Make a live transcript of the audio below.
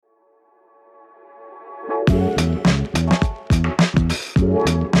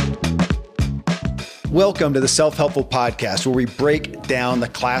Welcome to the Self-Helpful Podcast, where we break down the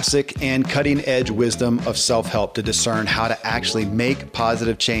classic and cutting-edge wisdom of self-help to discern how to actually make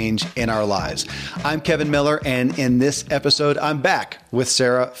positive change in our lives. I'm Kevin Miller, and in this episode, I'm back with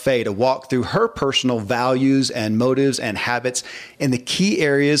Sarah Fay to walk through her personal values and motives and habits in the key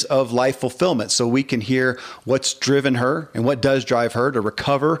areas of life fulfillment, so we can hear what's driven her and what does drive her to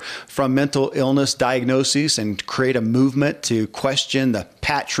recover from mental illness diagnoses and create a movement to question the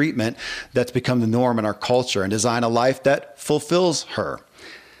pat treatment that's become the norm in our culture and design a life that fulfills her.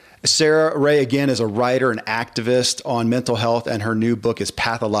 Sarah Ray, again, is a writer and activist on mental health, and her new book is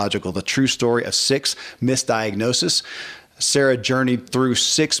Pathological, the true story of 6 misdiagnoses. Sarah journeyed through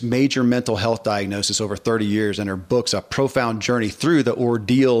 6 major mental health diagnoses over 30 years, and her book's a profound journey through the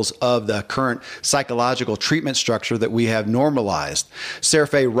ordeals of the current psychological treatment structure that we have normalized. Sarah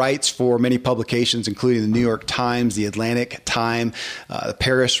Fay writes for many publications, including the New York Times, the Atlantic Time, the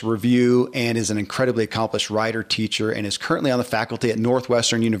Paris Review, and is an incredibly accomplished writer, teacher, and is currently on the faculty at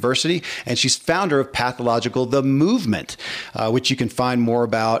Northwestern University. And she's founder of Pathological, the movement, which you can find more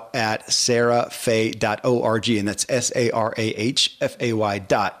about at sarahfay.org, and that's SARAHFAY.org.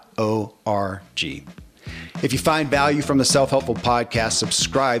 If you find value from the Self-Helpful Podcast,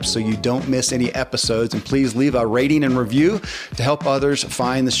 subscribe so you don't miss any episodes, and please leave a rating and review to help others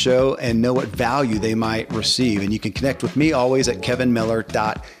find the show and know what value they might receive. And you can connect with me always at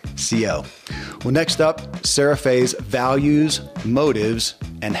kevinmiller.co. Well, next up, Sarah Fay's values, motives,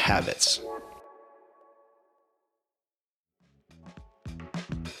 and habits.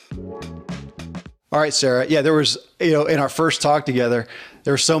 All right, Sarah. Yeah, there was, in our first talk together,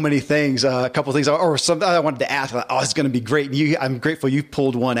 there were so many things, a couple of things, or something I wanted to ask. Like, it's going to be great. And I'm grateful you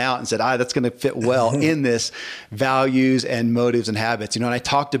pulled one out and said, that's going to fit well in this values and motives and habits. And I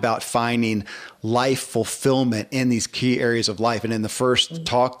talked about finding life fulfillment in these key areas of life. And in the first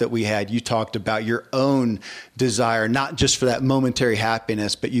talk that we had, you talked about your own desire, not just for that momentary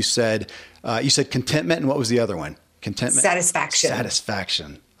happiness, but you said contentment. And what was the other one? Contentment.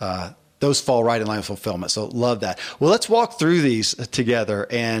 Satisfaction. Those fall right in line with fulfillment. So love that. Well, let's walk through these together.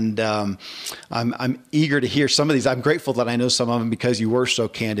 And I'm eager to hear some of these. I'm grateful that I know some of them because you were so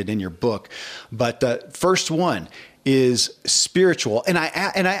candid in your book. But the first one is spiritual. And I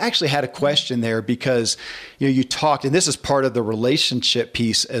actually had a question there because you talked, and this is part of the relationship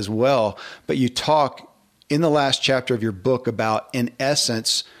piece as well, but you talk in the last chapter of your book about, in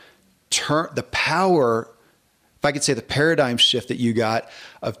essence, the power, if I could say, the paradigm shift that you got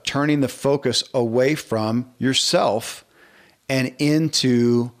of turning the focus away from yourself and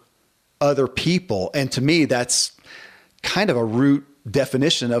into other people. And to me, that's kind of a root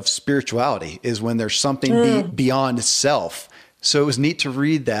definition of spirituality, is when there's something beyond self. So it was neat to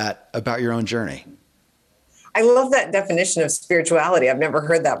read that about your own journey. I love that definition of spirituality. I've never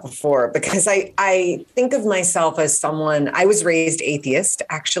heard that before, because I think of myself as someone, I was raised atheist,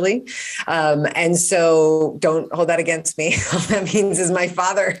 actually. And so don't hold that against me. All that means is my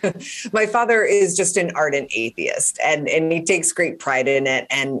father is just an ardent atheist, and he takes great pride in it.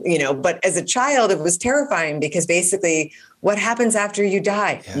 And, but as a child, it was terrifying because basically, what happens after you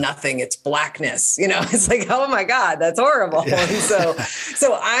die? Yeah. Nothing. It's blackness. It's like, oh my God, that's horrible. Yeah. And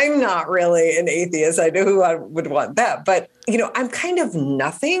so I'm not really an atheist. I know who I would want that, but I'm kind of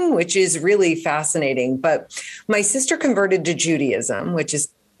nothing, which is really fascinating. But my sister converted to Judaism, which is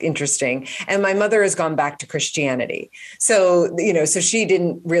interesting. And my mother has gone back to Christianity. So, so she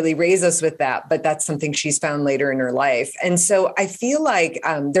didn't really raise us with that, but that's something she's found later in her life. And so I feel like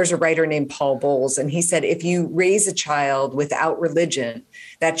there's a writer named Paul Bowles, and he said, if you raise a child without religion,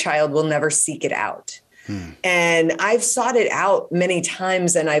 that child will never seek it out. And I've sought it out many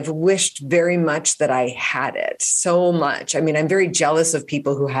times, and I've wished very much that I had it so much. I mean, I'm very jealous of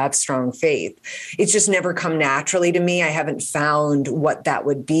people who have strong faith. It's just never come naturally to me. I haven't found what that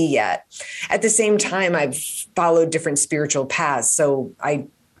would be yet. At the same time, I've followed different spiritual paths. So I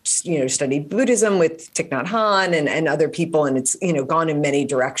studied Buddhism with Thich Nhat Hanh and other people, and it's, gone in many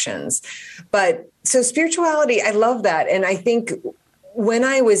directions. But so spirituality, I love that. And I think when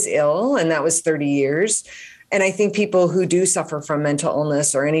I was ill, and that was 30 years, and I think people who do suffer from mental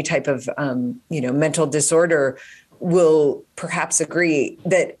illness or any type of, mental disorder will perhaps agree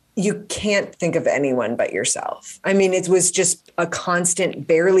that you can't think of anyone but yourself. I mean, it was just a constant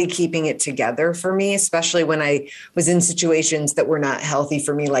barely keeping it together for me, especially when I was in situations that were not healthy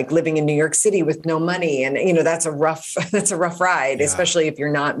for me, like living in New York City with no money. And, that's a rough ride, especially if you're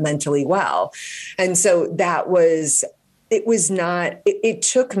not mentally well. And so it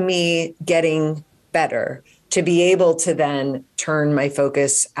took me getting better to be able to then turn my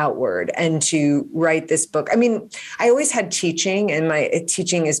focus outward and to write this book. I mean, I always had teaching, and my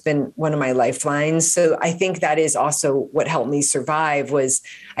teaching has been one of my lifelines. So I think that is also what helped me survive, was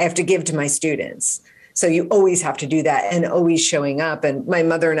I have to give to my students. So you always have to do that, and always showing up. And my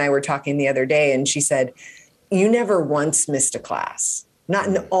mother and I were talking the other day, and she said, you never once missed a class. Not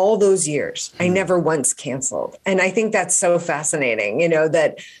in all those years. I never once canceled. And I think that's so fascinating,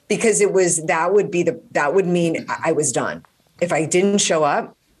 that because that would mean I was done. If I didn't show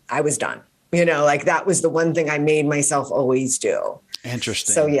up, I was done. Like that was the one thing I made myself always do.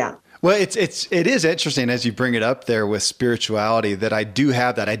 Interesting. So, yeah. Well, it is interesting as you bring it up there with spirituality, that I do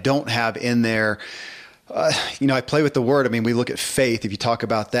have that I don't have in there. I play with the word. I mean, we look at faith. If you talk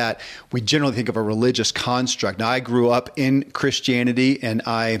about that, we generally think of a religious construct. Now, I grew up in Christianity, and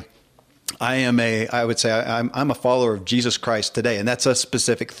I would say I'm a follower of Jesus Christ today. And that's a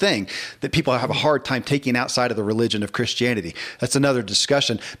specific thing that people have a hard time taking outside of the religion of Christianity. That's another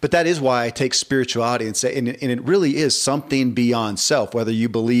discussion. But that is why I take spirituality and say, and it really is something beyond self, whether you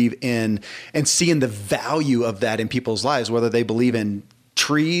believe in and seeing the value of that in people's lives, whether they believe in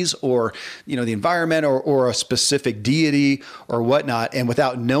trees or, the environment or a specific deity or whatnot. And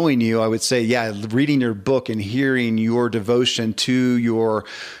without knowing you, I would say, yeah, reading your book and hearing your devotion to your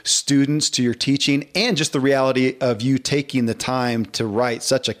students, to your teaching, and just the reality of you taking the time to write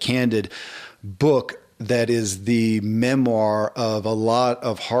such a candid book that is the memoir of a lot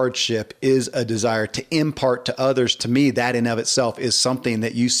of hardship, is a desire to impart to others. To me, that in of itself is something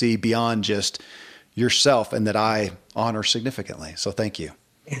that you see beyond just yourself, and that I honor significantly. So thank you.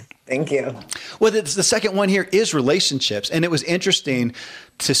 Yeah, thank you. Well, the second one here is relationships. And it was interesting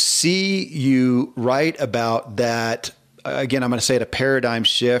to see you write about that. Again, I'm going to say it, a paradigm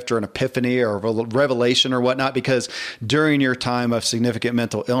shift or an epiphany or a revelation or whatnot, because during your time of significant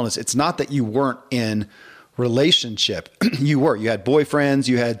mental illness, it's not that you weren't in relationship. You were. You had boyfriends,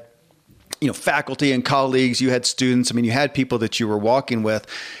 you had faculty and colleagues, you had students. I mean, you had people that you were walking with.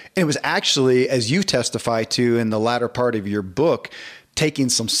 And it was actually, as you testify to in the latter part of your book, taking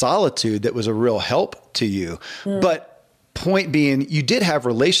some solitude that was a real help to you. But point being, you did have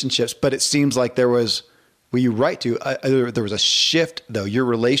relationships, but it seems like there was, you write to, there was a shift though, your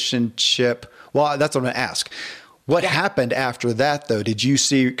relationship. Well, that's what I'm going to ask. What happened after that though? Did you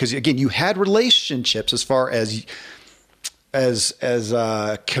see, because again, you had relationships as far as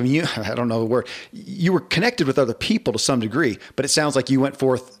I don't know the word, you were connected with other people to some degree, but it sounds like you went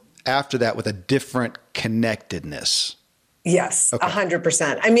forth after that with a different connectedness. Yes, Okay.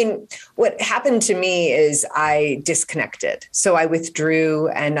 100%. I mean, what happened to me is I disconnected. So I withdrew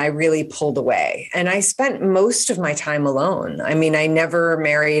and I really pulled away, and I spent most of my time alone. I mean, I never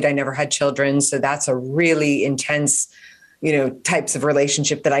married, I never had children. So that's a really intense types of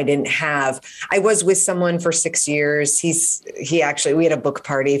relationship that I didn't have. I was with someone for 6 years. We had a book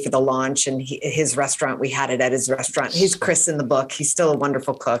party for the launch, and his restaurant, we had it at his restaurant. He's Chris in the book. He's still a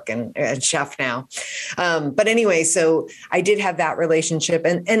wonderful cook and chef now. But anyway, so I did have that relationship,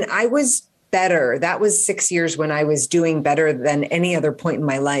 and I was better. That was 6 years when I was doing better than any other point in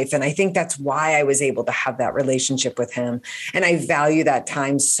my life. And I think that's why I was able to have that relationship with him. And I value that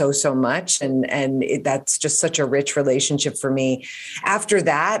time so, so much. And that's just such a rich relationship for me. After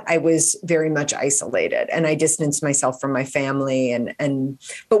that, I was very much isolated, and I distanced myself from my family.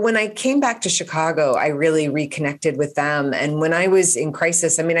 But when I came back to Chicago, I really reconnected with them. And when I was in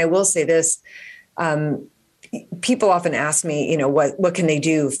crisis, I mean, I will say this, people often ask me, what can they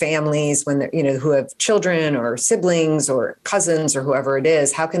do? Families, when they're, who have children or siblings or cousins or whoever it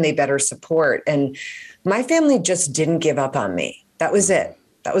is, how can they better support? And my family just didn't give up on me. That was it.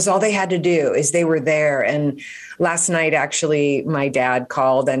 That was all they had to do, is they were there. And last night, actually, my dad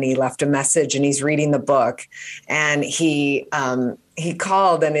called and he left a message, and he's reading the book, and he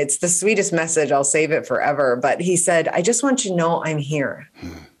called, and it's the sweetest message. I'll save it forever. But he said, I just want you to know I'm here.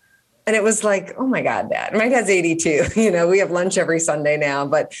 And it was like, oh my God, Dad. My dad's 82. We have lunch every Sunday now,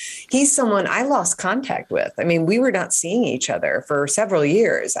 but he's someone I lost contact with. I mean, we were not seeing each other for several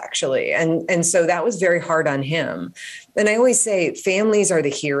years, actually. And so that was very hard on him. And I always say families are the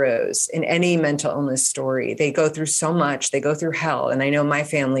heroes in any mental illness story. They go through so much. They go through hell. And I know my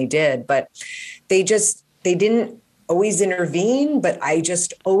family did, but they didn't always intervene, but I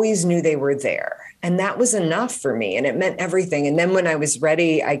just always knew they were there. And that was enough for me. And it meant everything. And then when I was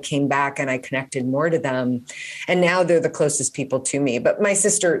ready, I came back and I connected more to them. And now they're the closest people to me. But my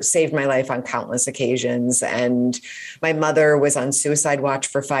sister saved my life on countless occasions. And my mother was on suicide watch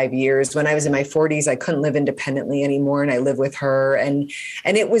for 5 years. When I was in my 40s, I couldn't live independently anymore. And I lived with her. And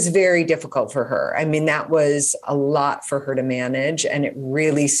it was very difficult for her. I mean, that was a lot for her to manage. And it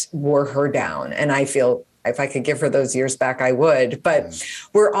really wore her down. And I feel if I could give her those years back, I would. But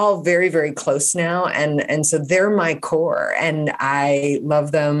we're all very, very close now. And so they're my core, and I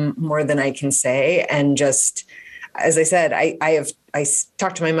love them more than I can say. And just, as I said, I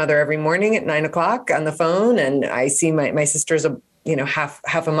talk to my mother every morning at 9:00 on the phone, and I see my sister's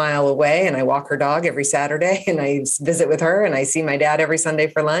half a mile away, and I walk her dog every Saturday, and I visit with her, and I see my dad every Sunday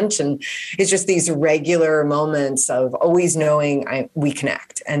for lunch. And it's just these regular moments of always knowing we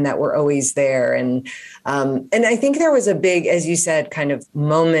connect and that we're always there. And I think there was a big, as you said, kind of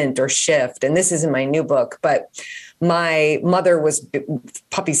moment or shift. And this is in my new book, but my mother was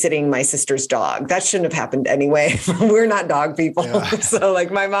puppy sitting my sister's dog. That shouldn't have happened anyway. We're not dog people. Yeah. So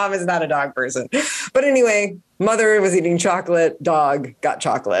like my mom is not a dog person. But anyway, mother was eating chocolate, dog got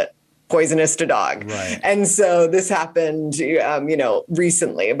chocolate, poisonous to dog. Right. And so this happened,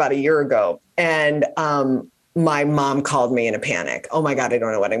 recently, about a year ago. And my mom called me in a panic. Oh my God, I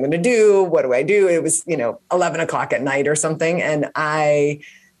don't know what I'm going to do. What do I do? It was, 11:00 at night or something. And I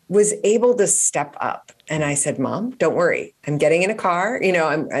was able to step up. And I said, Mom, don't worry. I'm getting in a car.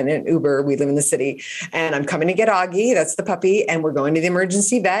 I'm in an Uber. We live in the city. And I'm coming to get Augie. That's the puppy. And we're going to the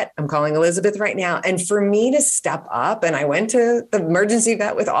emergency vet. I'm calling Elizabeth right now. And for me to step up, and I went to the emergency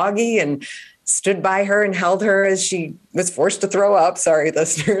vet with Augie and stood by her and held her as she was forced to throw up. Sorry,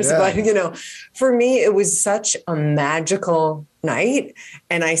 listeners. Yeah. But, for me, it was such a magical night.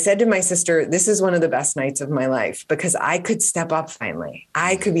 And I said to my sister, this is one of the best nights of my life, because I could step up finally.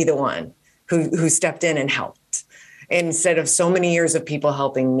 I could be the one who stepped in and helped, instead of so many years of people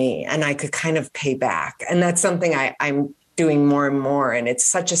helping me, and I could kind of pay back. And that's something I'm doing more and more. And it's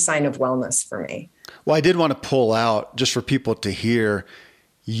such a sign of wellness for me. Well, I did want to pull out, just for people to hear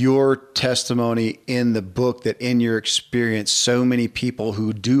your testimony in the book, that in your experience, so many people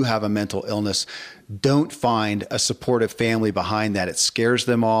who do have a mental illness don't find a supportive family behind that. It scares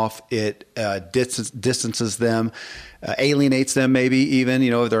them off. It distances them, alienates them, maybe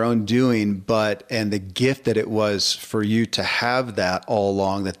even, of their own doing. And the gift that it was for you to have that all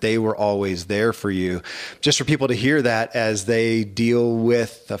along, that they were always there for you. Just for people to hear that as they deal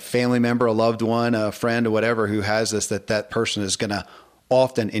with a family member, a loved one, a friend, or whatever who has this, that person is going to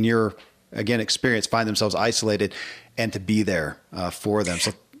often, in your, again, experience, find themselves isolated, and to be there for them.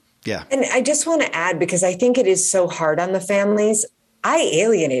 So, yeah. And I just want to add, because I think it is so hard on the families. I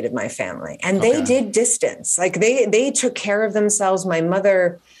alienated my family, and they did distance. Like they took care of themselves. My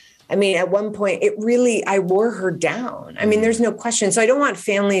mother, at one point, I wore her down. There's no question. So I don't want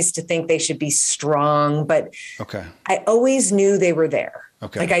families to think they should be strong, but I always knew they were there.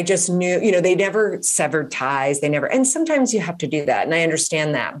 Okay. Like I just knew, they never severed ties. And sometimes you have to do that. And I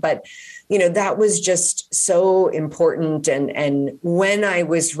understand that, but that was just so important. And when I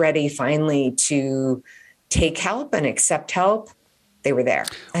was ready finally to take help and accept help, they were there.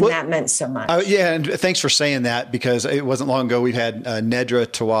 And that meant so much. And thanks for saying that, because it wasn't long ago we had Nedra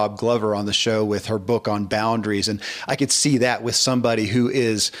Tawwab Glover on the show with her book on boundaries. And I could see that with somebody who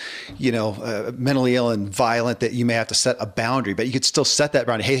is, mentally ill and violent, that you may have to set a boundary, but you could still set that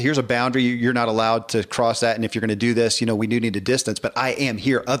boundary. Hey, here's a boundary. You're not allowed to cross that. And if you're going to do this, we do need a distance, but I am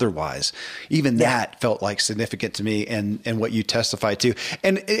here otherwise. Even that felt like significant to me, and what you testified to.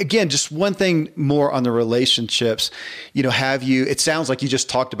 And again, just one thing more on the relationships, it sounds like you just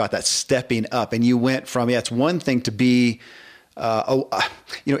talked about that stepping up, and you went from, it's one thing to be,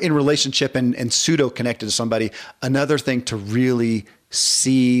 in relationship and pseudo connected to somebody, another thing to really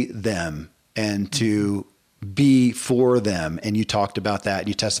see them and to be for them. And you talked about that, and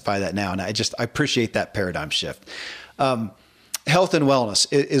you testify that now. And I appreciate that paradigm shift. Health and wellness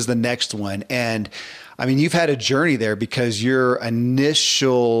is the next one. And you've had a journey there, because your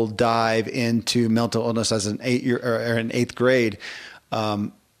initial dive into mental illness as an eighth grade,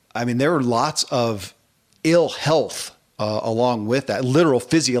 there were lots of ill health along with that, literal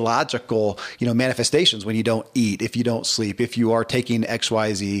physiological, manifestations when you don't eat, if you don't sleep, if you are taking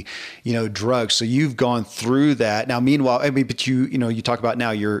XYZ, drugs. So you've gone through that. Now, meanwhile, but you talk about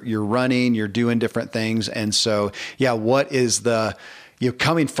now you're running, you're doing different things. And so, what is the,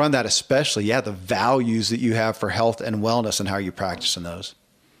 coming from that, especially, the values that you have for health and wellness, and how are you practicing those?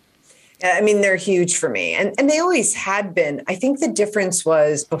 They're huge for me, and they always had been. I think the difference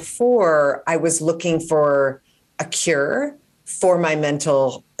was, before I was looking for a cure for my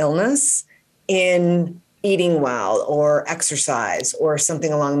mental illness in eating well or exercise or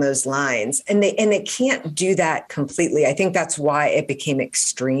something along those lines. And they can't do that completely. I think that's why it became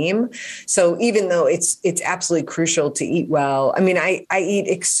extreme. So even though it's absolutely crucial to eat well, I eat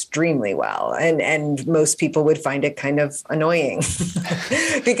extremely well, and most people would find it kind of annoying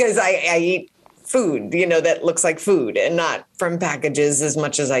because I eat food, that looks like food and not from packages as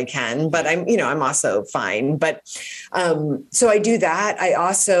much as I can. But I'm also fine. But so I do that. I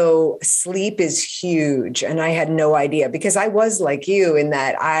also, sleep is huge. And I had no idea, because I was like you in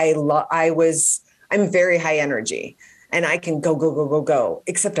that I'm very high energy and I can go,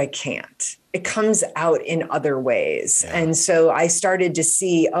 except I can't. It comes out in other ways. Yeah. And so I started to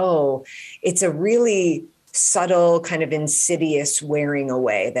see, it's a really subtle kind of insidious wearing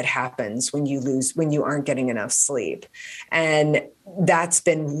away that happens when you aren't getting enough sleep. And that's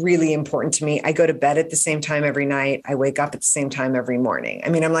been really important to me. I go to bed at the same time every night. I wake up at the same time every morning. I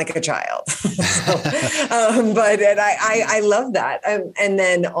mean, I'm like a child, I love that. And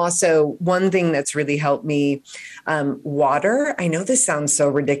then also one thing that's really helped me, water. I know this sounds so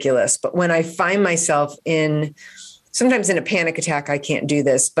ridiculous, but when I find myself sometimes in a panic attack, I can't do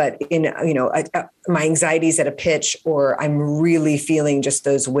this, but my anxiety is at a pitch, or I'm really feeling just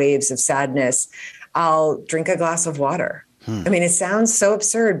those waves of sadness, I'll drink a glass of water. I mean, it sounds so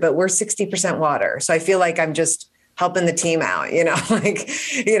absurd, but we're 60% water. So I feel like I'm just helping the team out,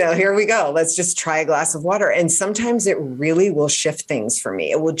 here we go. Let's just try a glass of water. And sometimes it really will shift things for me.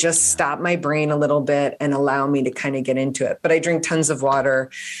 It will just stop my brain a little bit and allow me to kind of get into it. But I drink tons of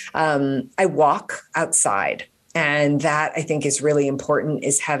water. I walk outside. And that I think is really important,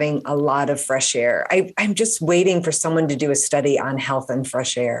 is having a lot of fresh air. I'm just waiting for someone to do a study on health and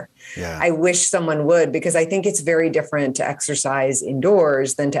fresh air. Yeah. I wish someone would, because I think it's very different to exercise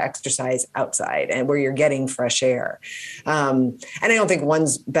indoors than to exercise outside, and where you're getting fresh air. And I don't think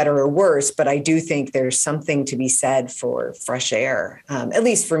one's better or worse, but I do think there's something to be said for fresh air, at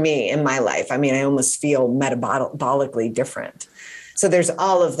least for me in my life. I mean, I almost feel metabolically different. So there's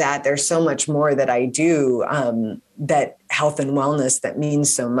all of that. There's so much more that I do, that health and wellness that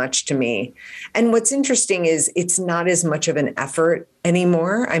means so much to me. And what's interesting is it's not as much of an effort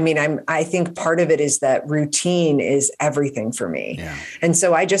anymore. I mean, I think part of it is that routine is everything for me. Yeah. And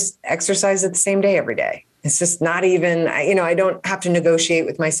so I just exercise at the same day every day. It's just not even, I don't have to negotiate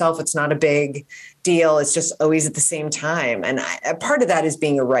with myself. It's not a big deal. It's just always at the same time. And part of that is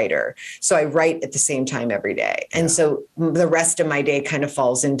being a writer. So I write at the same time every day. And so the rest of my day kind of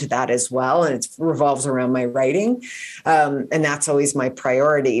falls into that as well. And it revolves around my writing. And that's always my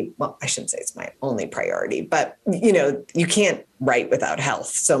priority. Well, I shouldn't say it's my only priority, but you can't write without health.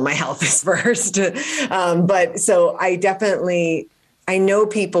 So my health is first. But so I know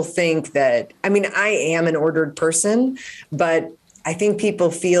people think that, I am an ordered person, but I think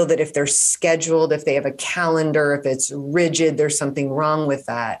people feel that if they're scheduled, if they have a calendar, if it's rigid, there's something wrong with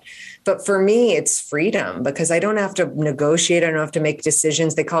that. But for me, it's freedom, because I don't have to negotiate. I don't have to make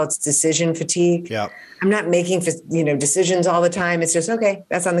decisions. They call it decision fatigue. Yeah. I'm not making, decisions all the time. It's just, okay,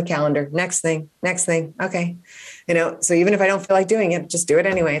 that's on the calendar. Next thing. Okay. So even if I don't feel like doing it, just do it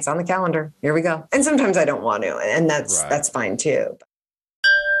anyway. It's on the calendar. Here we go. And sometimes I don't want to, and that's fine too.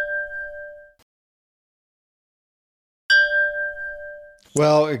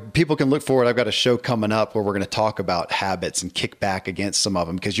 Well, people can look forward. I've got a show coming up where we're going to talk about habits and kick back against some of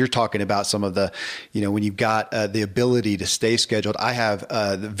them, because you're talking about some of the, when you've got the ability to stay scheduled. I have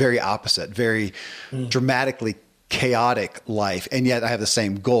the very opposite, very dramatically chaotic life, and yet I have the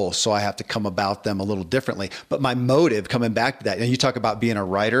same goals. So I have to come about them a little differently. But my motive, coming back to that, and you talk about being a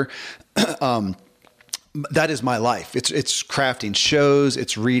writer, that is my life. It's crafting shows,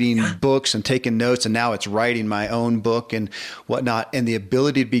 it's reading books and taking notes, and now it's writing my own book and whatnot. And the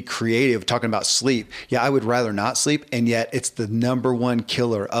ability to be creative, talking about sleep. Yeah, I would rather not sleep, and yet it's the number one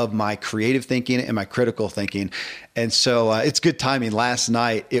killer of my creative thinking and my critical thinking. And so it's good timing. Last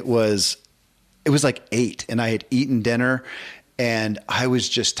night it was like 8, and I had eaten dinner, and I was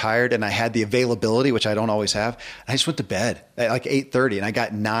just tired, and I had the availability, which I don't always have. And I just went to bed at like 8:30, and I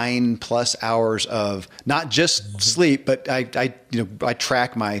got 9+ hours of not just sleep, but I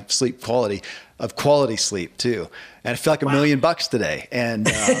track my sleep quality sleep too. And I feel like $1 million today. And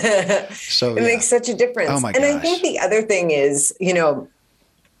so it makes such a difference. Oh my gosh. And I think the other thing is,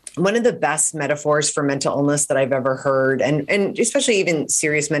 one of the best metaphors for mental illness that I've ever heard, and especially even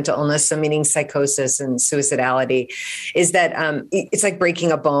serious mental illness, so meaning psychosis and suicidality, is that it's like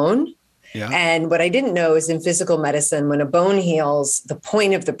breaking a bone. Yeah. And what I didn't know is in physical medicine, when a bone heals, the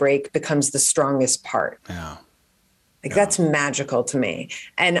point of the break becomes the strongest part. Yeah. That's magical to me.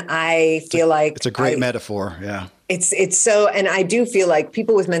 And I feel like it's a great metaphor. Yeah. It's so, and I do feel like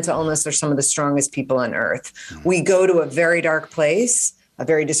people with mental illness are some of the strongest people on earth. Mm. We go to a very dark place, a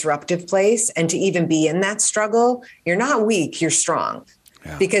very disruptive place. And to even be in that struggle, you're not weak, you're strong.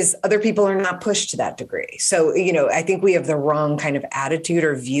 because other people are not pushed to that degree. So, I think we have the wrong kind of attitude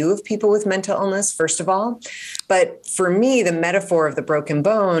or view of people with mental illness, first of all. But for me, the metaphor of the broken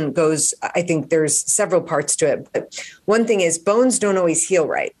bone goes, I think there's several parts to it. But one thing is bones don't always heal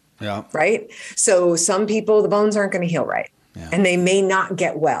right. Yeah. Right. So some people, the bones aren't going to heal right. Yeah. And they may not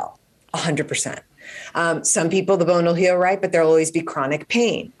get well 100%. Some people, the bone will heal right, but there'll always be chronic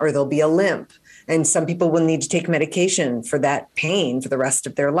pain or there'll be a limp. And some people will need to take medication for that pain for the rest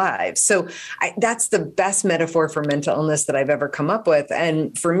of their lives. So that's the best metaphor for mental illness that I've ever come up with.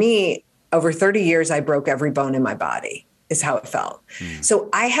 And for me, over 30 years, I broke every bone in my body is how it felt. So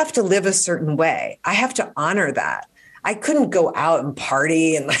I have to live a certain way. I have to honor that. I couldn't go out and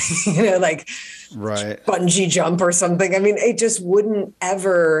party and bungee jump or something. I mean, it just wouldn't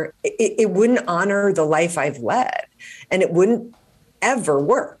ever, it wouldn't honor the life I've led, and it wouldn't ever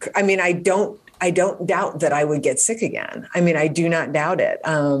work. I mean, I don't doubt that I would get sick again. I mean, I do not doubt it.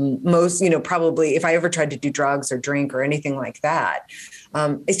 Probably if I ever tried to do drugs or drink or anything like that,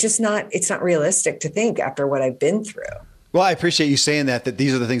 it's not realistic to think after what I've been through. Well, I appreciate you saying that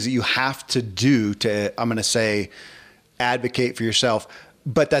these are the things that you have to do to, I'm going to say, advocate for yourself.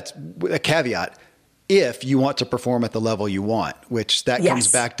 But that's a caveat. If you want to perform at the level you want, which that comes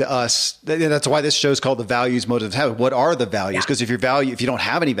back to us. That's why this show is called The Values, Motives, Habits. What are the values? Because if you don't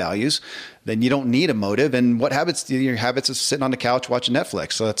have any values, then you don't need a motive. And what habits? Your habits is sitting on the couch watching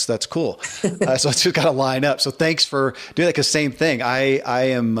Netflix. So that's cool. So it's just got to line up. So thanks for doing that. Because same thing.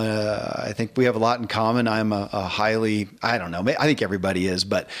 I think we have a lot in common. I'm a highly, I don't know, I think everybody is,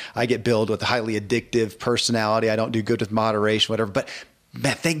 but I get billed with a highly addictive personality. I don't do good with moderation, whatever. But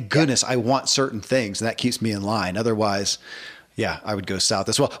man, thank goodness I want certain things, and that keeps me in line. Otherwise, I would go south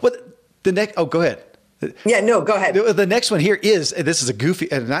as well. The next? Oh, go ahead. Yeah, no, go ahead. The next one here is, this is a goofy,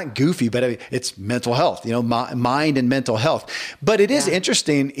 not goofy, but it's mental health, mind and mental health. But it is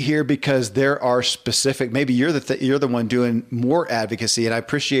interesting here because there are specific, maybe you're the one doing more advocacy. And I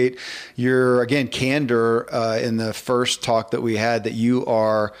appreciate your, again, candor in the first talk that we had, that you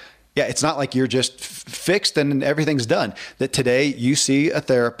are, it's not like you're just fixed and everything's done. That today you see a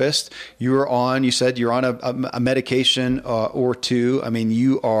therapist, you said you're on a medication or two. I mean,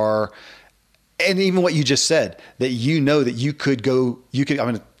 you are, and even what you just said, that that you could, I'm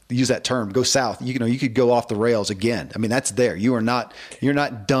going to use that term, go south. You could go off the rails again. I mean, that's there. You're not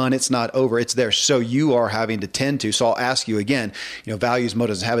done. It's not over. It's there. So you are having to tend to. So I'll ask you again, values,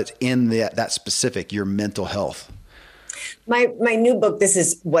 motives, and habits in that specific, your mental health. My new book, this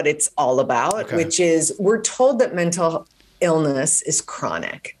is what it's all about, which is, we're told that mental illness is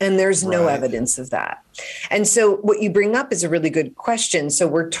chronic, and there's no evidence of that. And so what you bring up is a really good question. So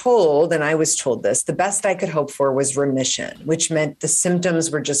we're told, and I was told this, the best I could hope for was remission, which meant the symptoms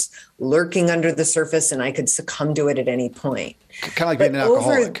were just lurking under the surface and I could succumb to it at any point. Kind of like being an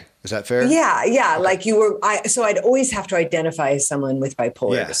alcoholic. Is that fair? Yeah. Okay. Like so I'd always have to identify someone with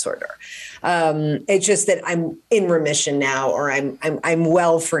bipolar disorder. It's just that I'm in remission now, or I'm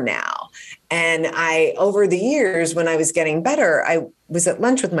well for now. And over the years, when I was getting better, I was at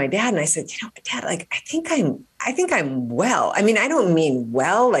lunch with my dad and I said, Dad, I think I'm well. I mean, I don't mean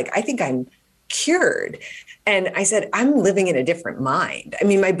well, I think I'm cured. And I said, I'm living in a different mind. I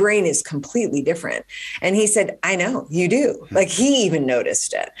mean, my brain is completely different. And he said, I know you do. He even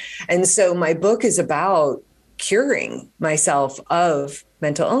noticed it. And so my book is about curing myself of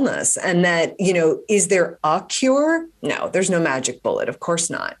mental illness. And that, is there a cure? No, there's no magic bullet. Of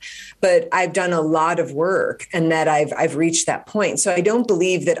course not. But I've done a lot of work, and that I've reached that point. So I don't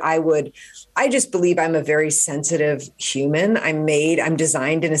believe that I just believe I'm a very sensitive human. I'm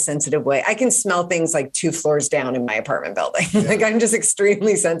designed in a sensitive way. I can smell things like 2 floors down in my apartment building. Yeah. I'm just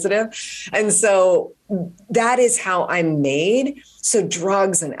extremely sensitive. And so that is how I'm made. So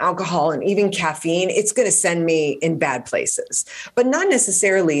drugs and alcohol and even caffeine, it's going to send me in bad places, but not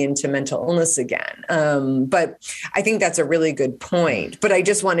necessarily into mental illness again. But I think that's a really good point. But I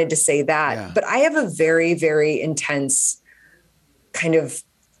just wanted to say that. Yeah. But I have a very, very intense kind of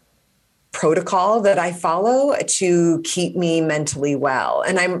protocol that I follow to keep me mentally well.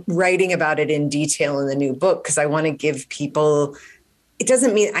 And I'm writing about it in detail in the new book because I want to give people, it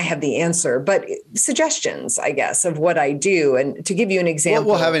doesn't mean I have the answer, but suggestions, I guess, of what I do. And to give you an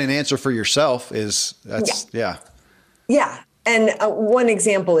example. Well, having an answer for yourself Yeah. And one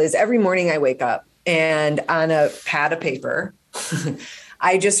example is every morning I wake up and on a pad of paper,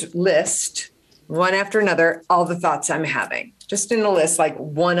 I just list one after another all the thoughts I'm having. Just in a list, like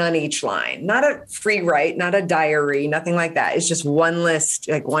one on each line, not a free write, not a diary, nothing like that. It's just one list,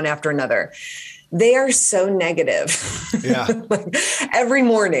 like one after another. they are so negative. Yeah. Like every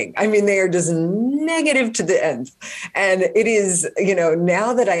morning. I mean, they are just negative to the end. And it is,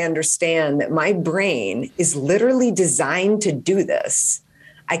 now that I understand that my brain is literally designed to do this,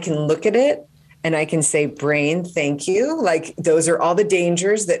 I can look at it and I can say, brain, thank you. Like, those are all the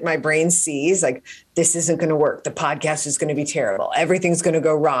dangers that my brain sees. Like, this isn't going to work. The podcast is going to be terrible. Everything's going to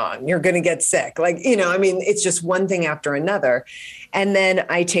go wrong. You're going to get sick. Like, it's just one thing after another. And then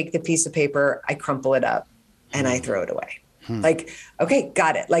I take the piece of paper, I crumple it up, and I throw it away. Like, okay,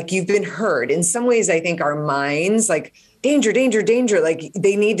 got it. Like, you've been heard. In some ways, I think our minds, like, danger, danger, danger. Like,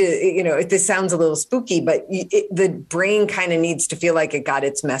 they need to, this sounds a little spooky, but the brain kind of needs to feel like it got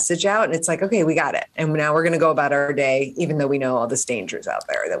its message out. And it's like, okay, we got it. And now we're going to go about our day, even though we know all this dangers out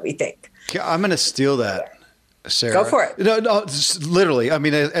there that we think. I'm going to steal that, Sarah. Go for it. No, literally. I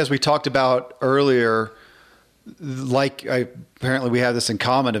mean, as we talked about earlier, apparently we have this in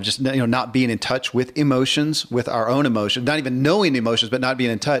common of just, not being in touch with emotions, with our own emotions, not even knowing emotions, but not being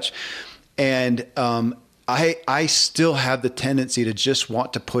in touch. And, I still have the tendency to just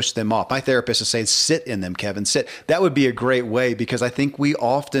want to push them off. My therapist is saying, sit in them, Kevin, sit. That would be a great way, because I think we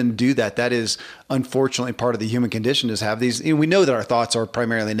often do that. That is unfortunately part of the human condition, is have these, we know that our thoughts are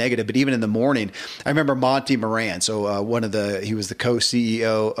primarily negative, but even in the morning, I remember Monty Moran. So he was the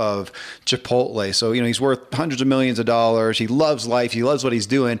co-CEO of Chipotle. So, he's worth hundreds of millions of dollars. He loves life. He loves what he's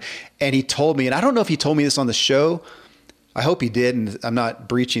doing. And he told me, and I don't know if he told me this on the show, I hope he did, and I'm not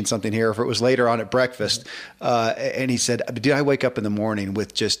breaching something here, if it was later on at breakfast. And he said, dude, I wake up in the morning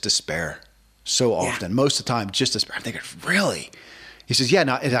with just despair so often. Most of the time, just despair. I'm thinking, really? He says, yeah, and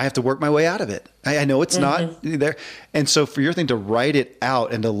I have to work my way out of it. I know it's not there. And so for your thing to write it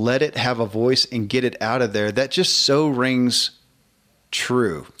out and to let it have a voice and get it out of there, that just so rings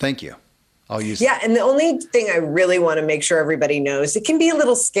true. Thank you. I'll use that. And the only thing I really want to make sure everybody knows, it can be a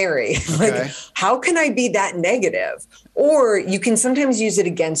little scary. Like, how can I be that negative? Or you can sometimes use it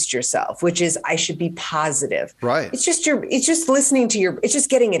against yourself, which is, I should be positive. Right. It's just listening to it's just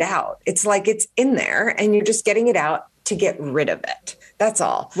getting it out. It's like, it's in there and you're just getting it out to get rid of it. That's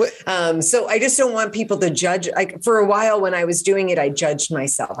all. So I just don't want people to judge. Like, for a while when I was doing it, I judged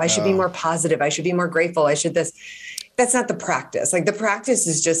myself. I should be more positive. I should be more grateful. I should this. That's not the practice. Like, the practice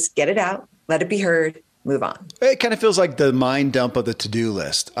is just get it out, let it be heard, move on. It kind of feels like the mind dump of the to-do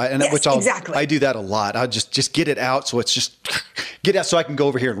list. Exactly. I do that a lot. I'll just get it out. So it's just get it out so I can go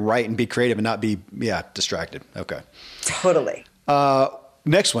over here and write and be creative and not be, distracted. Okay. Totally.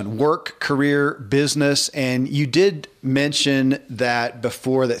 Next one, work, career, business. And you did mention that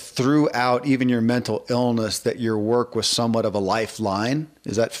before, that throughout even your mental illness, that your work was somewhat of a lifeline.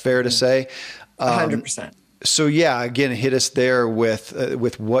 Is that fair to say? 100%. So again, hit us there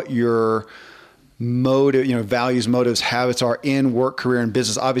with what your motive, values, motives, habits are in work, career, and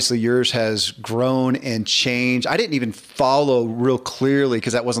business. Obviously yours has grown and changed. I didn't even follow real clearly,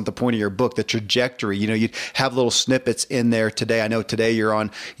 because that wasn't the point of your book, the trajectory. You'd have little snippets in there today. I know today you're on,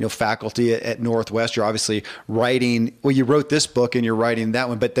 faculty at Northwest. You're obviously writing. Well, you wrote this book and you're writing that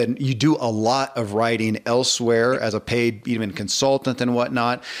one, but then you do a lot of writing elsewhere as a paid even consultant and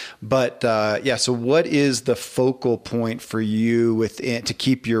whatnot. But so what is the focal point for you to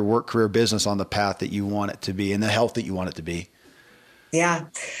keep your work, career, business on the path that you want it to be and the health that you want it to be? Yeah.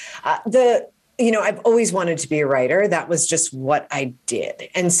 I've always wanted to be a writer. That was just what I did.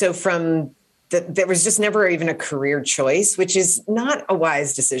 And so there was just never even a career choice, which is not a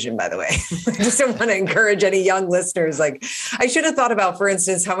wise decision, by the way. I just don't want to encourage any young listeners. Like, I should have thought about, for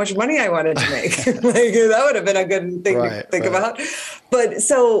instance, how much money I wanted to make. That would have been a good thing to think about.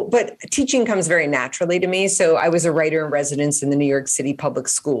 But teaching comes very naturally to me. So I was a writer in residence in the New York City public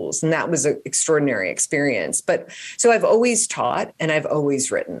schools, and that was an extraordinary experience. So I've always taught and I've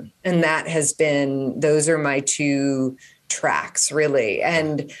always written, and those are my two tracks, really.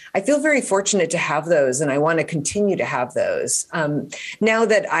 And I feel very fortunate to have those, and I want to continue to have those. Now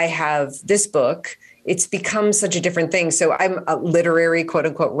that I have this book, it's become such a different thing. So I'm a literary, quote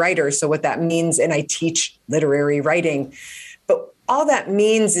unquote, writer. So what that means, and I teach literary writing, but all that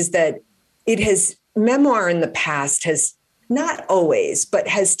means is that memoir in the past has not always, but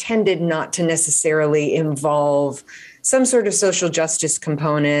has tended not to necessarily involve some sort of social justice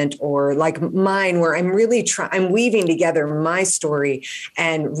component, or like mine, where I'm really I'm weaving together my story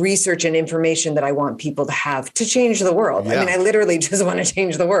and research and information that I want people to have to change the world. Yeah. I mean, I literally just want to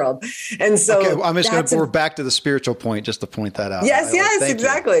change the world. And so I'm just going to, we're back to the spiritual point, just to point that out. Yes,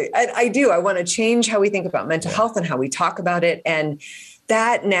 exactly. I do. I want to change how we think about mental health and how we talk about it. And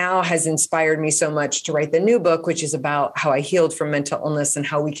that now has inspired me so much to write the new book, which is about how I healed from mental illness and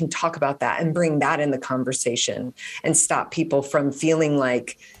how we can talk about that and bring that in the conversation and stop people from feeling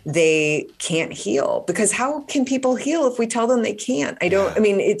like they can't heal. Because how can people heal if we tell them they can't?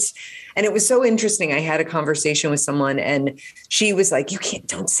 And it was so interesting. I had a conversation with someone and she was like,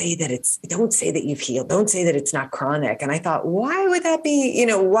 don't say that you've healed. Don't say that it's not chronic. And I thought, why would that be?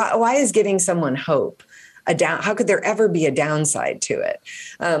 Why is giving someone hope how could there ever be a downside to it?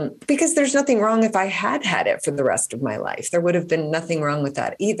 Because there's nothing wrong if I had it for the rest of my life. There would have been nothing wrong with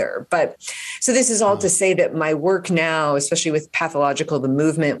that either. But so this is all to say that my work now, especially with Pathological, the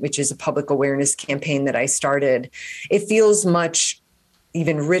movement, which is a public awareness campaign that I started, it feels much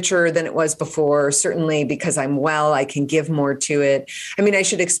even richer than it was before. Certainly because I'm well, I can give more to it. I mean, I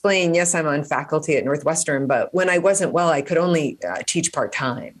should explain, yes, I'm on faculty at Northwestern, but when I wasn't well, I could only teach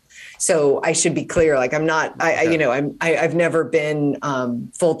part-time. So I should be clear, like I've never been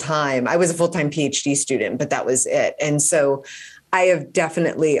full-time. I was a full-time PhD student, but that was it. And so I have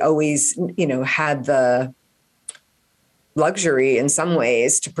definitely always, had the luxury in some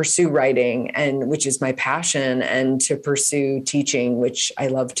ways to pursue writing, and which is my passion, and to pursue teaching, which I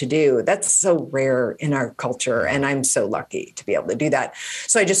love to do. That's so rare in our culture. And I'm so lucky to be able to do that.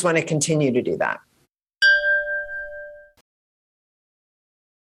 So I just want to continue to do that.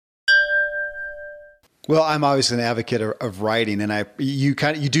 Well, I'm always an advocate of writing, and you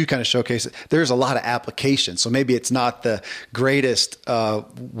do kind of showcase it. There's a lot of applications, so maybe it's not the greatest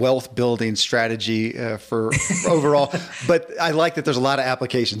wealth building strategy for overall, but I like that there's a lot of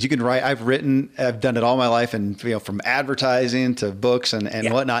applications. You can write. I've done it all my life, and from advertising to books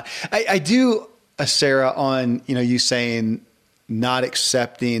and whatnot. I do, Sarah, on you saying not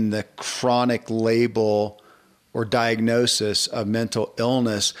accepting the chronic label or diagnosis of mental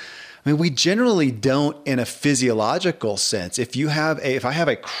illness. I mean, we generally don't in a physiological sense. If I have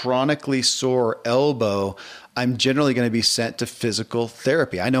a chronically sore elbow, I'm generally going to be sent to physical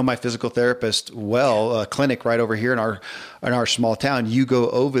therapy. I know my physical therapist well, a clinic right over here in our small town. You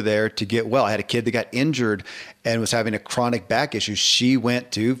go over there to get well. I had a kid that got injured and was having a chronic back issue. She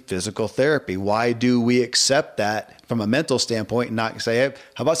went to physical therapy. Why do we accept that from a mental standpoint and not say, hey,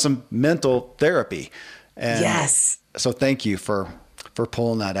 how about some mental therapy? And yes. So thank you for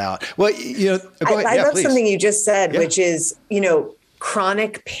pulling that out. Well, I love something you just said, which is,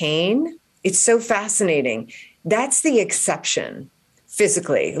 chronic pain. It's so fascinating. That's the exception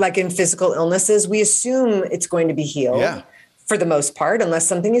physically. Like in physical illnesses, we assume it's going to be healed for the most part, unless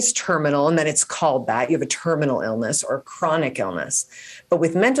something is terminal, and then it's called that. You have a terminal illness or chronic illness. But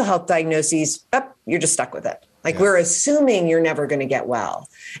with mental health diagnoses, you're just stuck with it. We're assuming you're never going to get well.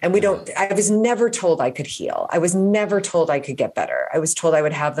 And I was never told I could heal. I was never told I could get better. I was told I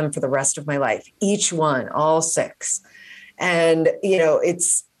would have them for the rest of my life. Each one, all 6. And,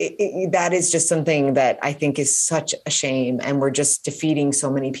 that is just something that I think is such a shame. And we're just defeating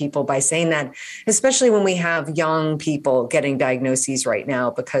so many people by saying that, especially when we have young people getting diagnoses right now,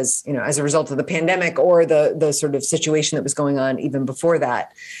 because, as a result of the pandemic or the sort of situation that was going on even before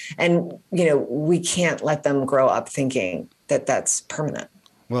that. And, we can't let them grow up thinking that that's permanent.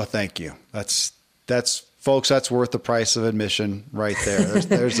 Well, thank you. That's folks, that's worth the price of admission right there.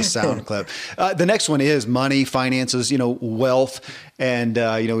 There's the sound clip. The next one is money, finances, wealth. And,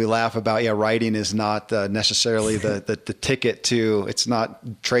 we laugh about, writing is not necessarily the ticket to, it's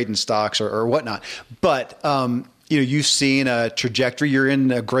not trading stocks or whatnot. But, you've seen a trajectory. You're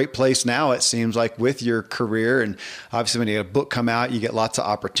in a great place now, it seems like, with your career. And obviously when you get a book come out, you get lots of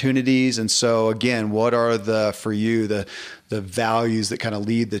opportunities. And so again, what are the values that kind of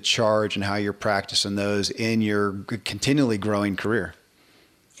lead the charge and how you're practicing those in your continually growing career?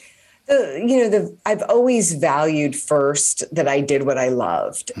 I've always valued first that I did what I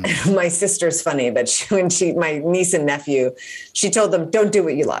loved. Mm-hmm. My sister's funny, but my niece and nephew, she told them, don't do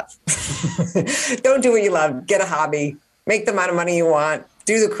what you love. Don't do what you love. Get a hobby, make the amount of money you want,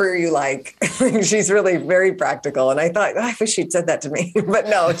 do the career you like. She's really very practical. And I thought, I wish she'd said that to me, but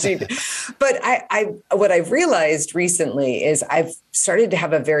no, but what I've realized recently is I've started to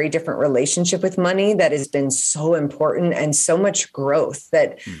have a very different relationship with money that has been so important and so much growth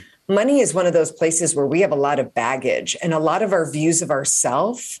that money is one of those places where we have a lot of baggage, and a lot of our views of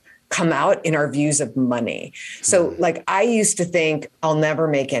ourselves come out in our views of money. So I used to think I'll never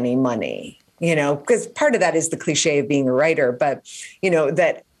make any money, because part of that is the cliche of being a writer, but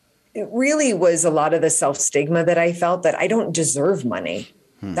that it really was a lot of the self-stigma that I felt that I don't deserve money.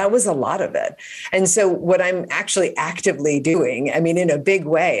 That was a lot of it. And so what I'm actually actively doing, I mean, in a big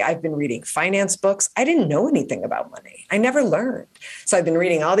way, I've been reading finance books. I didn't know anything about money. I never learned. So I've been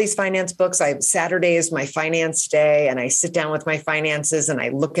reading all these finance books. Saturday is my finance day, and I sit down with my finances and I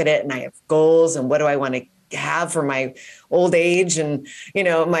look at it and I have goals and what do I want to have for my old age. And,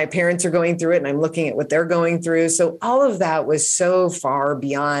 my parents are going through it and I'm looking at what they're going through. So all of that was so far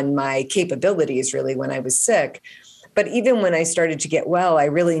beyond my capabilities really when I was sick. But even when I started to get well, I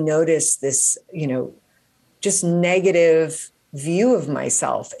really noticed this, just negative view of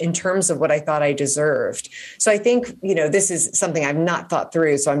myself in terms of what I thought I deserved. So I think, this is something I've not thought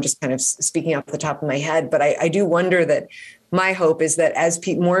through. So I'm just kind of speaking off the top of my head. But I do wonder that my hope is that as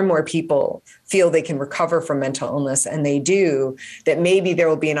more and more people feel they can recover from mental illness, and they do, that maybe there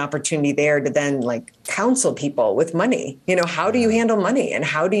will be an opportunity there to then counsel people with money. How do you handle money, and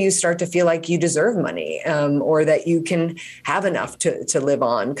how do you start to feel like you deserve money, or that you can have enough to live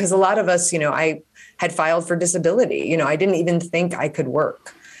on? Because a lot of us, I had filed for disability. I didn't even think I could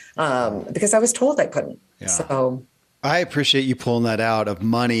work because I was told I couldn't. Yeah. So I appreciate you pulling that out of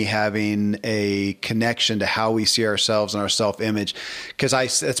money having a connection to how we see ourselves and our self-image,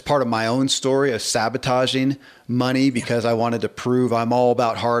 because it's part of my own story of sabotaging money because I wanted to prove I'm all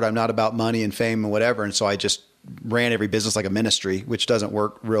about heart. I'm not about money and fame and whatever. And so I just ran every business like a ministry, which doesn't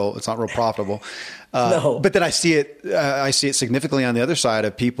work it's not real profitable. No. But then I see it significantly on the other side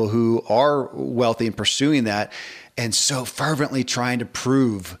of people who are wealthy and pursuing that, and so fervently trying to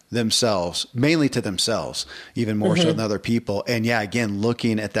prove themselves, mainly to themselves, even more so than other people. And again,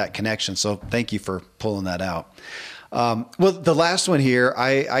 looking at that connection. So thank you for pulling that out. Well, the last one here,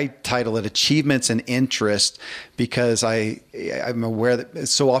 I title it Achievements and Interest, because I'm aware that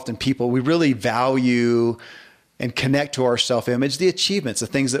so often we really value and connect to our self-image, the achievements, the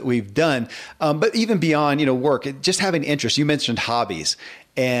things that we've done. But even beyond, work, just having interest. You mentioned hobbies,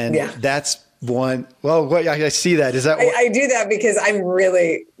 and that's one. Well, I see that. Is that I do that because I'm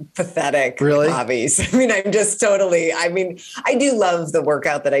really pathetic with hobbies. I mean, I'm just totally, I do love the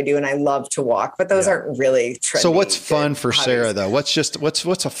workout that I do and I love to walk, but those aren't really trendy. So what's fun for hobbies. Sarah though? What's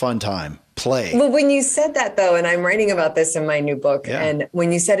a fun time? Play. Well, when you said that though, and I'm writing about this in my new book, and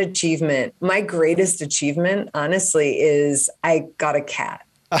when you said achievement, my greatest achievement, honestly, is I got a cat.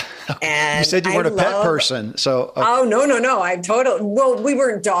 And you said you weren't a pet person, so oh no, I'm totally. Well, we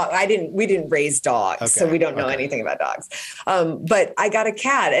weren't we didn't raise dogs, so we don't know anything about dogs. But I got a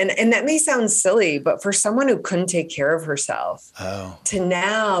cat, and that may sound silly, but for someone who couldn't take care of herself, to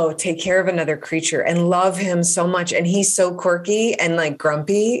now take care of another creature and love him so much, and he's so quirky and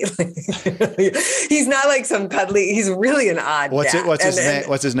grumpy. He's not like some cuddly. He's really an odd. What's his name?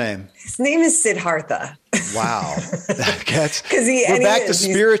 What's his name? His name is Siddhartha. Wow. We're back to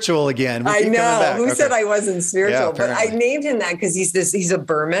spiritual again. I know. Who said I wasn't spiritual? But I named him that because he's a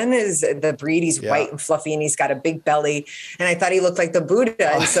Burman, is the breed. He's white and fluffy and he's got a big belly. And I thought he looked like the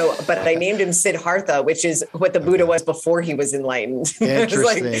Buddha. And but I named him Siddhartha, which is what the Buddha was before he was enlightened.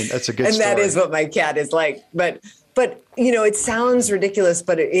 Interesting. That's a good story. And that is what my cat is like. But it sounds ridiculous,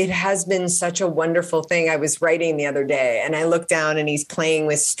 but it has been such a wonderful thing. I was writing the other day and I looked down and he's playing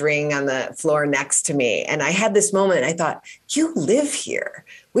with string on the floor next to me. And I had this moment. I thought, you live here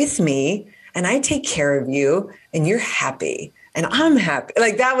with me and I take care of you and you're happy and I'm happy.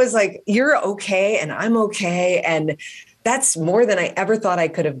 That was you're okay and I'm okay. And that's more than I ever thought I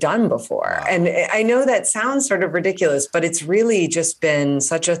could have done before. Wow. And I know that sounds sort of ridiculous, but it's really just been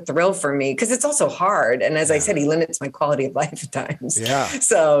such a thrill for me because it's also hard. And as I said, he limits my quality of life at times. Yeah.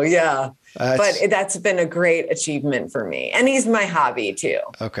 So, but that's been a great achievement for me. And he's my hobby too.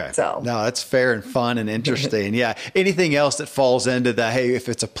 Okay. So no, that's fair and fun and interesting. Yeah. Anything else that falls into that? Hey,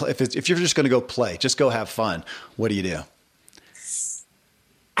 if you're just going to go play, just go have fun. What do you do?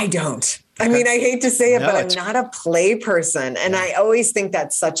 I don't. I mean, I hate to say it, but I'm not a play person. And I always think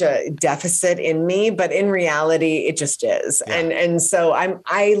that's such a deficit in me, but in reality, it just is. Yeah. And so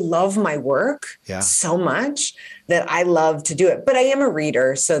I love my work so much that I love to do it. But I am a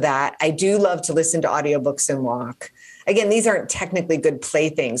reader, so that I do love to listen to audiobooks and walk. Again, these aren't technically good play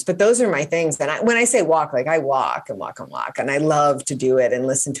things, but those are my things. And when I say walk, I walk and walk and walk, and I love to do it and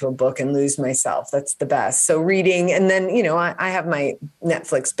listen to a book and lose myself. That's the best. So reading, and then, I have my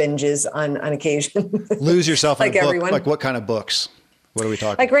Netflix binges on occasion. Lose yourself in a book. Everyone. Like what kind of books? What are we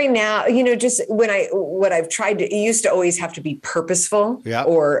talking? Like right now, just what I've tried to, it used to always have to be purposeful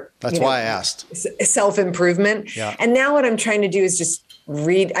or that's why I asked. Self-improvement. Yeah. And now what I'm trying to do is just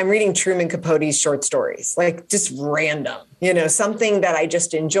I'm reading Truman Capote's short stories, like just random, something that I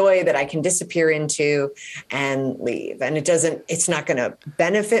just enjoy that I can disappear into and leave. And it's not going to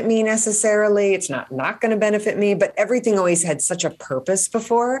benefit me necessarily. It's not going to benefit me, but everything always had such a purpose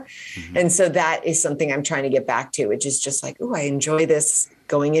before. Mm-hmm. And so that is something I'm trying to get back to, which is just like, oh, I enjoy this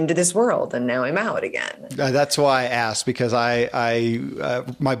going into this world, and now I'm out again. That's why I asked, because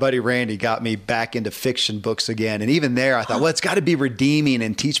my buddy Randy got me back into fiction books again, and even there I thought, well, it's got to be redeeming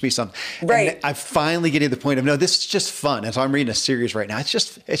and teach me something. Right. And I'm finally getting to the point of, no, this is just fun. And so I'm reading a series right now. It's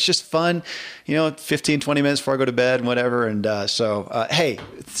just fun, 15, 20 minutes before I go to bed and whatever. And hey,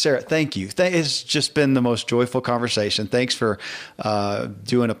 Sarah, thank you. It's just been the most joyful conversation. Thanks for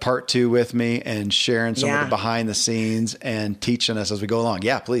doing a part 2 with me and sharing some of the behind the scenes and teaching us as we go along.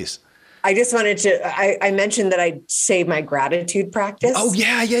 Yeah, please. I just wanted to, I mentioned that I say my gratitude practice. Oh,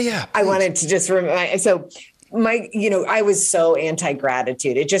 yeah. Please. I wanted to just remind, so I was so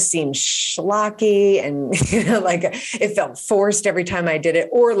anti-gratitude. It just seemed schlocky and, like it felt forced every time I did it,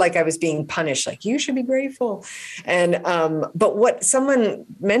 or like I was being punished, like you should be grateful. And, but what someone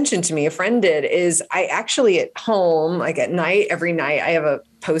mentioned to me, a friend did, is I actually at home, like at night, every night, I have a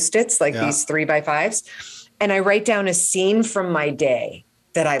Post-its, like these 3x5s, and I write down a scene from my day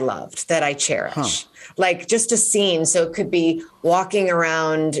that I loved, that I cherish. Like just a scene. So it could be walking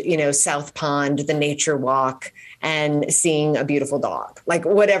around, South Pond, the nature walk, and seeing a beautiful dog, like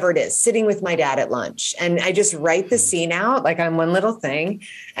whatever it is, sitting with my dad at lunch. And I just write the scene out like on one little thing.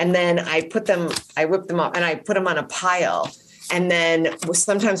 And then I whip them up and I put them on a pile. And then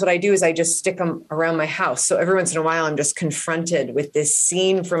sometimes what I do is I just stick them around my house. So every once in a while, I'm just confronted with this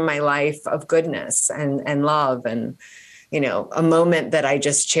scene from my life of goodness and love and, a moment that I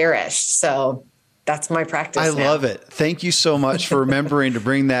just cherished. So that's my practice. I love it. Thank you so much for remembering to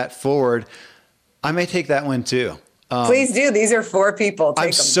bring that forward. I may take that one too. Please do. These are for people.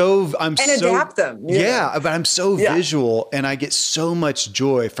 Take them. Adapt them. Yeah, but I'm so visual, and I get so much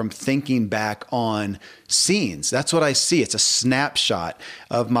joy from thinking back on scenes. That's what I see. It's a snapshot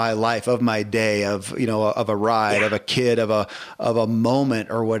of my life, of my day, of a ride, of a kid, of a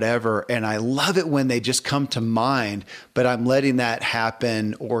moment or whatever. And I love it when they just come to mind, but I'm letting that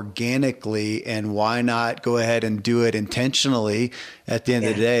happen organically. And why not go ahead and do it intentionally at the end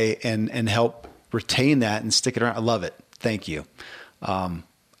of the day and help retain that and stick it around. I love it. Thank you.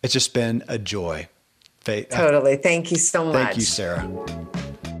 It's just been a joy. Totally. Thank you so much. Thank you, Sarah.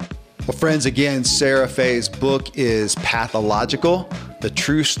 Well, friends, again, Sarah Faye's book is Pathological, the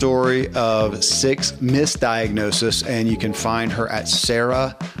true story of 6 misdiagnosis. And you can find her at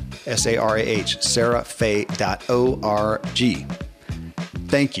Sarah, S-A-R-A-H, sarahfaye.org.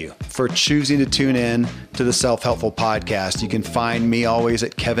 Thank you for choosing to tune in to the Self-Helpful Podcast. You can find me always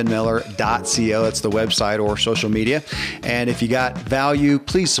at kevinmiller.co. That's the website or social media. And if you got value,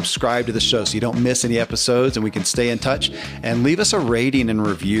 please subscribe to the show so you don't miss any episodes, and we can stay in touch. And leave us a rating and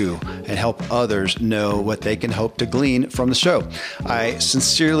review and help others know what they can hope to glean from the show. I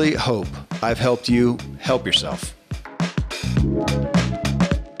sincerely hope I've helped you help yourself.